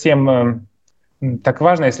совсем так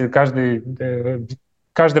важно, если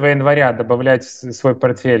каждого января добавлять в свой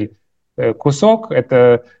портфель кусок,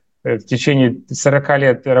 это в течение 40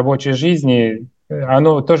 лет рабочей жизни,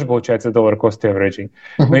 оно тоже получается dollar cost averaging.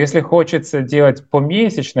 Но если хочется делать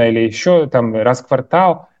помесячно или еще там раз в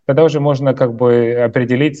квартал, тогда уже можно как бы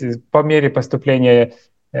определить по мере поступления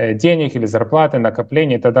денег или зарплаты,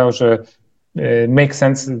 накопления, тогда уже make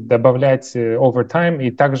sense добавлять over time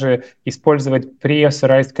и также использовать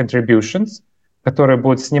pre-authorized contributions, которые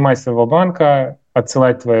будут снимать с твоего банка,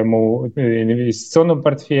 отсылать твоему инвестиционному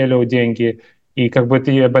портфелю деньги, и как бы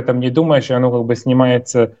ты об этом не думаешь, и оно как бы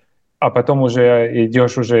снимается, а потом уже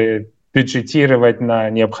идешь уже бюджетировать на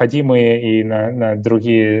необходимые и на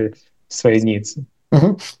другие свои needs.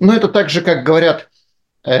 Ну, это так же, как говорят,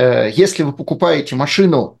 если вы покупаете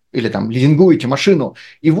машину или там лизингуете машину,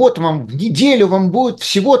 и вот вам в неделю вам будет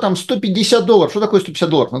всего там $150. Что такое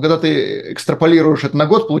 $150? Ну, когда ты экстраполируешь это на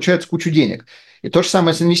год, получается кучу денег. И то же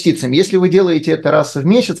самое с инвестициями. Если вы делаете это раз в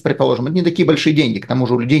месяц, предположим, это не такие большие деньги. К тому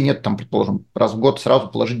же у людей нет, там, предположим, раз в год сразу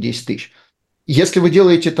положить 10 тысяч. Если вы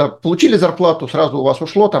делаете это, получили зарплату, сразу у вас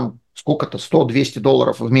ушло там сколько-то,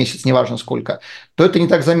 $100-200 в месяц, неважно сколько, то это не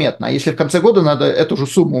так заметно. А если в конце года надо эту же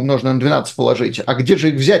сумму умноженную на 12 положить, а где же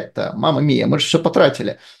их взять-то, мама мия, мы же все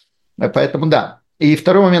потратили. Поэтому да. И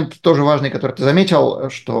второй момент тоже важный, который ты заметил,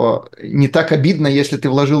 что не так обидно, если ты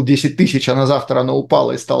вложил 10 тысяч, а на завтра оно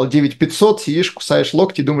упало и стало 9500, сидишь, кусаешь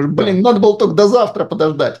локти, думаешь, блин, надо было только до завтра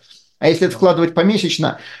подождать. А если это вкладывать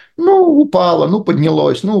помесячно, ну, упало, ну,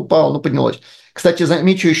 поднялось, ну, упало, ну, поднялось. Кстати,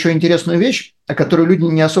 замечу еще интересную вещь, о которой люди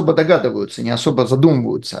не особо догадываются, не особо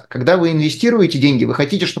задумываются. Когда вы инвестируете деньги, вы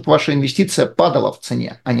хотите, чтобы ваша инвестиция падала в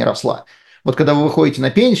цене, а не росла. Вот когда вы выходите на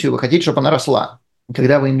пенсию, вы хотите, чтобы она росла.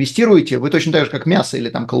 Когда вы инвестируете, вы точно так же, как мясо или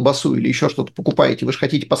там колбасу или еще что-то покупаете, вы же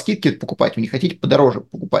хотите по скидке это покупать, вы не хотите подороже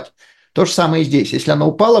покупать. То же самое и здесь. Если она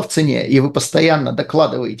упала в цене, и вы постоянно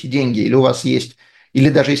докладываете деньги, или у вас есть, или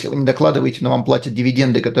даже если вы не докладываете, но вам платят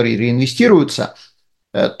дивиденды, которые реинвестируются,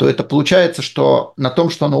 то это получается, что на том,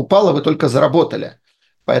 что оно упало, вы только заработали.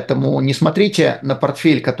 Поэтому не смотрите на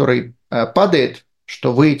портфель, который падает,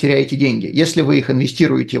 что вы теряете деньги. Если вы их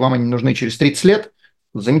инвестируете, вам они нужны через 30 лет,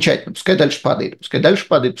 замечательно, пускай дальше падает, пускай дальше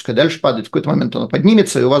падает, пускай дальше падает. В какой-то момент оно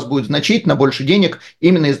поднимется, и у вас будет значительно больше денег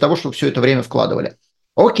именно из-за того, что вы все это время вкладывали.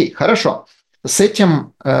 Окей, хорошо. С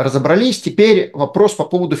этим разобрались. Теперь вопрос по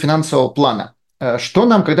поводу финансового плана. Что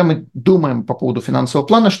нам, когда мы думаем по поводу финансового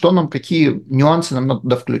плана, что нам, какие нюансы нам надо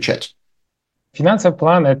туда включать? Финансовый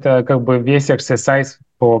план — это как бы весь exercise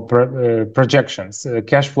по projections,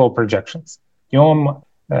 cash flow projections. В нем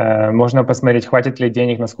можно посмотреть, хватит ли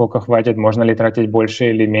денег, насколько хватит, можно ли тратить больше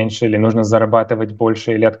или меньше, или нужно зарабатывать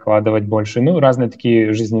больше или откладывать больше. Ну, разные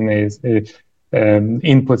такие жизненные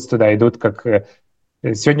inputs туда идут, как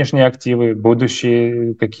сегодняшние активы,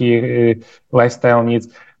 будущие, какие lifestyle needs.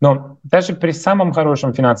 Но даже при самом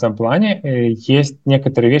хорошем финансовом плане есть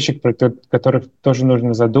некоторые вещи, про которых тоже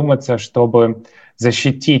нужно задуматься, чтобы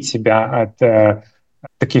защитить себя от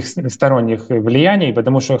таких сторонних влияний,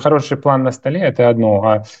 потому что хороший план на столе — это одно,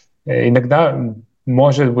 а иногда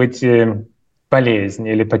может быть болезнь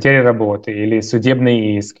или потеря работы, или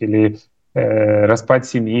судебный иск, или распад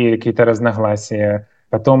семьи, или какие-то разногласия.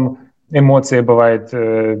 Потом эмоции, бывает,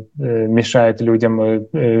 мешают людям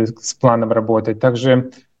с планом работать. Также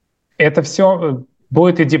это все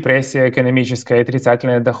будет и депрессия экономическая, и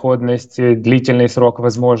отрицательная доходность, и длительный срок,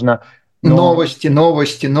 возможно. Но...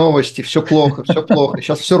 Новости, все плохо.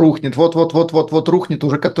 Сейчас все рухнет, вот рухнет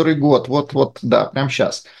уже который год, да, прям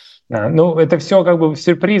сейчас. Да, ну, это все как бы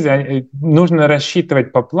сюрпризы. Нужно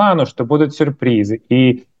рассчитывать по плану, что будут сюрпризы.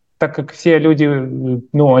 И так как все люди,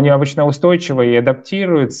 ну, они обычно устойчивые и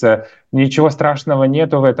адаптируются, ничего страшного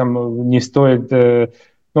нету в этом, не стоит...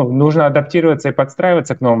 нужно адаптироваться и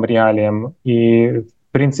подстраиваться к новым реалиям. И,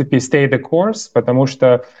 в принципе, stay the course, потому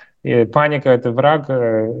что паника — это враг,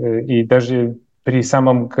 и даже при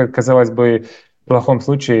самом, казалось бы, плохом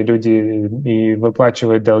случае люди и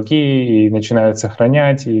выплачивают долги, и начинают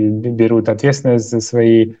сохранять, и берут ответственность за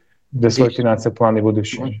свой финансовый план и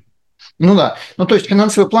будущее. Ну да, то есть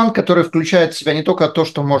финансовый план, который включает в себя не только то,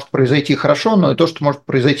 что может произойти хорошо, но и то, что может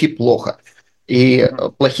произойти плохо. И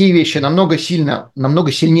плохие вещи намного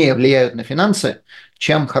сильнее влияют на финансы,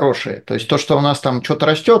 чем хорошие. То есть то, что у нас там что-то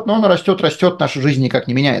растет, но оно растет, наша жизнь никак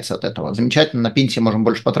не меняется от этого. Замечательно, на пенсии можем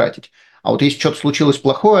больше потратить. А вот если что-то случилось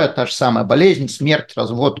плохое, та же самая болезнь, смерть,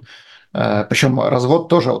 развод, причем развод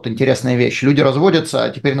тоже вот интересная вещь. Люди разводятся, а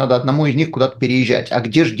теперь надо одному из них куда-то переезжать. А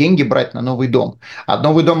где же деньги брать на новый дом? А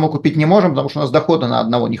новый дом мы купить не можем, потому что у нас дохода на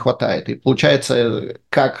одного не хватает. И получается,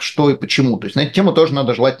 как, что и почему. То есть на эту тему тоже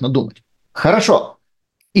надо желательно думать. Хорошо.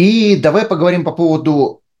 И давай поговорим по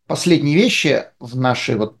поводу последние вещи в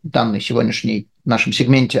нашей вот данной сегодняшней нашем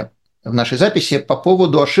сегменте, в нашей записи по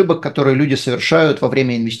поводу ошибок, которые люди совершают во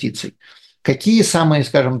время инвестиций. Какие самые,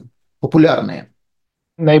 скажем, популярные?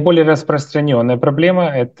 Наиболее распространенная проблема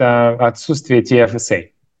 — это отсутствие TFSA.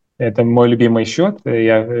 Это мой любимый счет.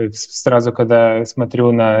 Я сразу, когда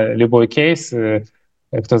смотрю на любой кейс,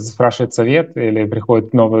 кто спрашивает совет или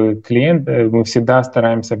приходит новый клиент, мы всегда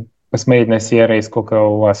стараемся посмотреть на CRA, сколько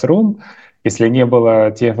у вас room. Если не было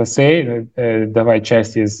TFSA, давай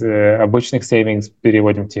часть из обычных savings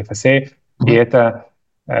переводим в TFSA. И это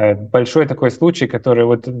большой такой случай, который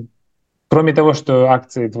вот кроме того, что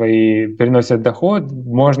акции твои приносят доход,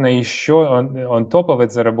 можно еще он топовый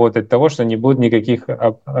заработать того, что не будет никаких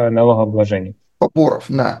налогообложений. Поборов,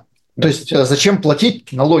 да. То есть зачем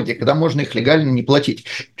платить налоги, когда можно их легально не платить?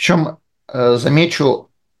 Причем, замечу,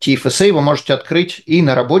 TFSA вы можете открыть и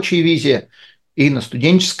на рабочей визе, и на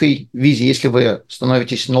студенческой визе, если вы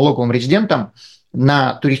становитесь налоговым резидентом.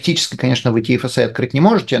 На туристической, конечно, вы TFSA открыть не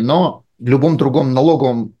можете, но в любом другом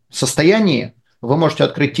налоговом состоянии вы можете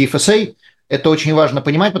открыть TFSA. Это очень важно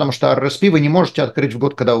понимать, потому что RRSP вы не можете открыть в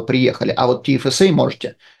год, когда вы приехали, а вот TFSA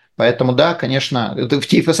можете. Поэтому да, конечно, в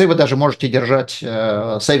TFSA вы даже можете держать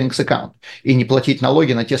savings аккаунт и не платить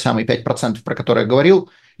налоги на те самые 5%, про которые я говорил.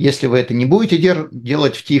 Если вы это не будете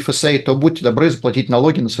делать в TFSA, то будьте добры заплатить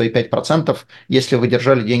налоги на свои 5%, если вы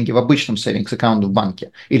держали деньги в обычном savings аккаунте в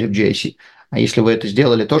банке или в GIC. А если вы это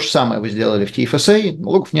сделали, то же самое вы сделали в TFSA,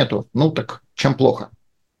 налогов нету. Ну так чем плохо?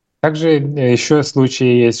 Также еще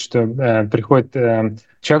случаи есть, что приходит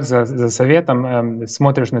человек за советом,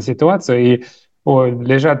 смотришь на ситуацию, и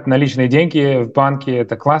лежат наличные деньги в банке,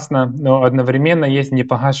 это классно, но одновременно есть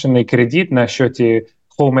непогашенный кредит на счете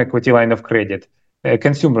Home Equity Line of Credit,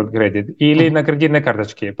 Consumer Credit, или на кредитной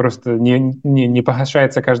карточке. Просто не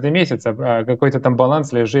погашается каждый месяц, а какой-то там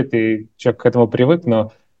баланс лежит, и человек к этому привык, но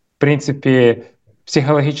в принципе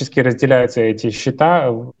психологически разделяются эти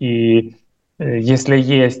счета, и если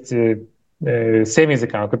есть savings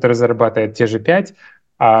аккаунт, который зарабатывает те же 5,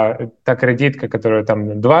 а та кредитка, которая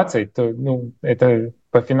там 20, то это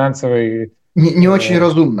по финансовой... Не очень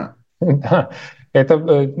разумно. Да,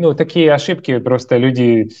 это такие ошибки, просто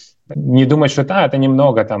люди не думают, что это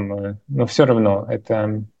немного, там, но все равно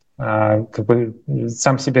это как бы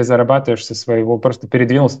сам себе зарабатываешь со своего, просто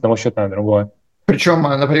передвинулся с одного счета на другой. Причем,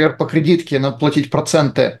 например, по кредитке надо платить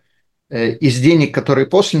проценты из денег, которые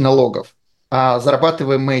после налогов, а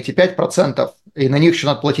зарабатываем мы эти 5%, и на них еще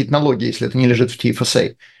надо платить налоги, если это не лежит в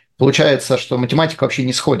TFSA. Получается, что математика вообще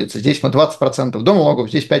не сходится. Здесь мы 20% до налогов,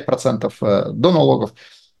 здесь 5% до налогов,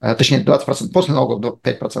 точнее 20% после налогов,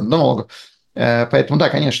 5% до налогов. Поэтому да,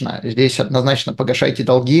 конечно, здесь однозначно погашайте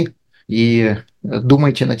долги и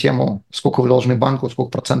думайте на тему, сколько вы должны банку,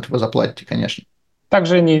 сколько процентов вы заплатите, конечно.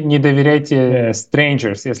 Также не доверяйте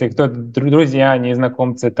strangers, если кто-то, друзья,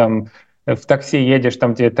 незнакомцы, там, в такси едешь,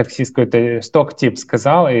 там тебе таксист какой-то сток-тип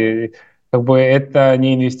сказал, и как бы это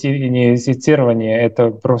не инвестирование,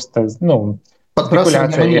 это просто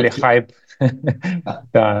спекуляция или хайп.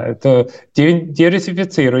 Да, то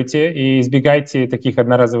диверсифицируйте и избегайте таких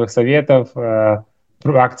одноразовых советов про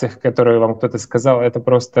акциях, которые вам кто-то сказал. Это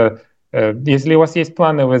просто, если у вас есть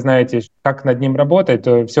планы, вы знаете, как над ним работать,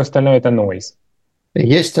 то все остальное — это noise.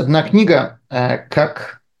 Есть одна книга,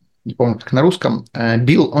 не помню, как на русском,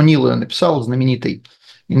 Билл О'Нил ее написал, знаменитый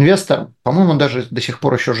инвестор, по-моему, он даже до сих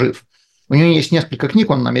пор еще жив. У него есть несколько книг,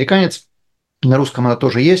 он американец, на русском она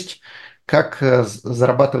тоже есть, как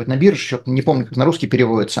зарабатывать на бирже, что-то не помню, как на русский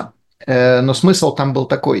переводится, но смысл там был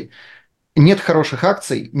такой. Нет хороших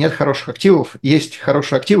акций, нет хороших активов, есть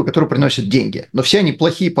хорошие активы, которые приносят деньги, но все они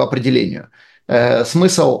плохие по определению.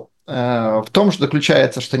 Смысл в том, что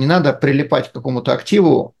заключается, что не надо прилипать к какому-то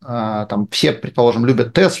активу, там все, предположим,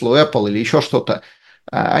 любят Теслу, Apple или еще что-то.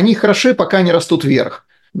 Они хороши, пока они растут вверх.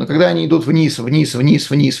 Но когда они идут вниз,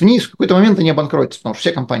 в какой-то момент они обанкротятся, потому что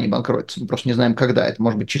все компании банкротятся. Мы просто не знаем, когда. Это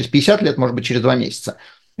может быть через 50 лет, может быть через 2 месяца.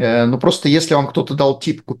 Но просто если вам кто-то дал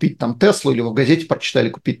тип купить там Теслу, или вы в газете прочитали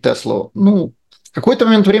купить Теслу, в какой-то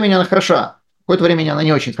момент времени она хороша, в какое-то времени она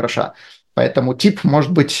не очень хороша. Поэтому тип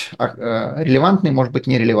может быть релевантный, может быть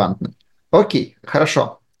нерелевантный. Окей,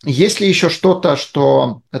 хорошо. Есть ли еще что-то,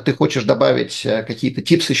 что ты хочешь добавить, какие-то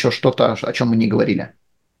типсы, еще что-то, о чем мы не говорили?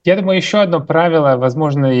 Я думаю, еще одно правило,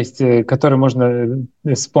 возможно, есть, которое можно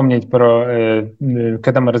вспомнить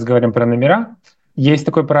когда мы разговариваем про номера. Есть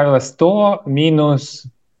такое правило 100 минус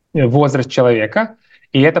возраст человека,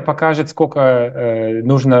 и это покажет, сколько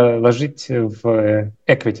нужно ложить в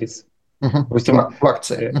equities. В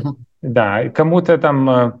акции. Да, кому-то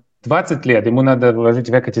там 20 лет, ему надо вложить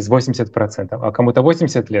в equities 80%, а кому-то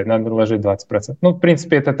 80 лет, надо вложить 20%. Ну, в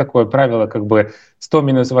принципе, это такое правило, 100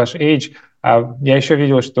 минус ваш age. А я еще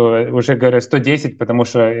видел, что уже говорят 110, потому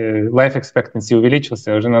что life expectancy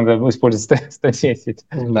увеличился, уже надо использовать 110.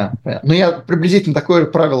 Да. Ну, я приблизительно такое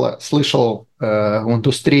правило слышал в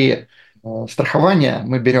индустрии страхования.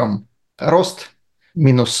 Мы берем рост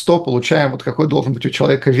минус 100, получаем, какой должен быть у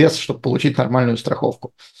человека вес, чтобы получить нормальную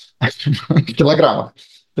страховку в килограммах.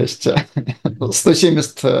 То есть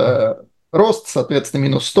 170 рост, соответственно,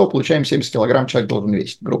 минус 100, получаем 70 килограмм, человек должен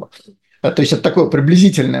весить, грубо. То есть это такое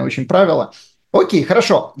приблизительное очень правило. Окей,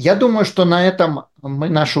 хорошо. Я думаю, что на этом мы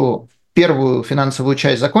нашу первую финансовую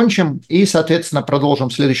часть закончим и, соответственно, продолжим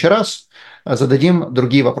в следующий раз, зададим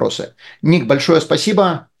другие вопросы. Ник, большое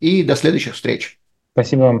спасибо и до следующих встреч.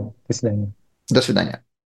 Спасибо вам. До свидания. До свидания.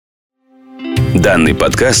 Данный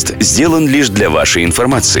подкаст сделан лишь для вашей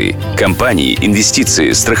информации. Компании,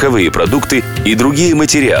 инвестиции, страховые продукты и другие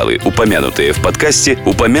материалы, упомянутые в подкасте,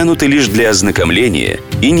 упомянуты лишь для ознакомления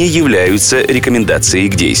и не являются рекомендацией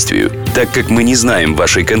к действию. Так как мы не знаем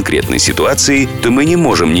вашей конкретной ситуации, то мы не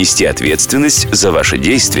можем нести ответственность за ваши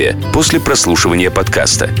действия после прослушивания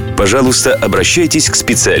подкаста. Пожалуйста, обращайтесь к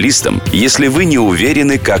специалистам, если вы не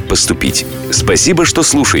уверены, как поступить. Спасибо, что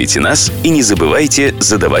слушаете нас, и не забывайте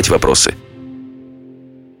задавать вопросы.